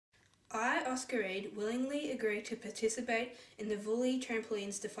Oscar Reid willingly agreed to participate in the Vuly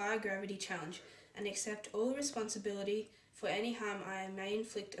Trampolines Defy Gravity challenge and accept all responsibility for any harm I may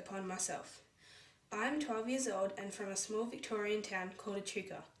inflict upon myself. I am 12 years old and from a small Victorian town called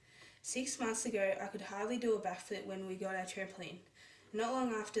Echuca. 6 months ago I could hardly do a backflip when we got our trampoline. Not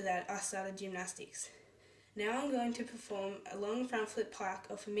long after that I started gymnastics. Now I'm going to perform a long front flip pike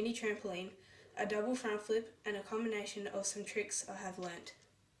off a mini trampoline, a double front flip and a combination of some tricks I have learnt.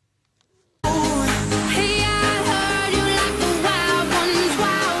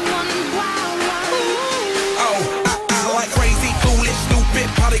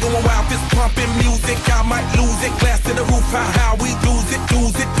 Party going wild, fist pumping music. I might lose it. Glass to the roof, how we lose it.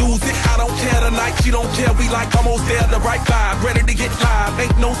 I don't care tonight, she don't care. We like almost there, the right vibe. Ready to get live,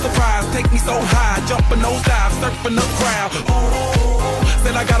 ain't no surprise. Take me so high, jumping those dives, surfing the crowd. Ooh,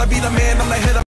 said I gotta be the man, I'm the head of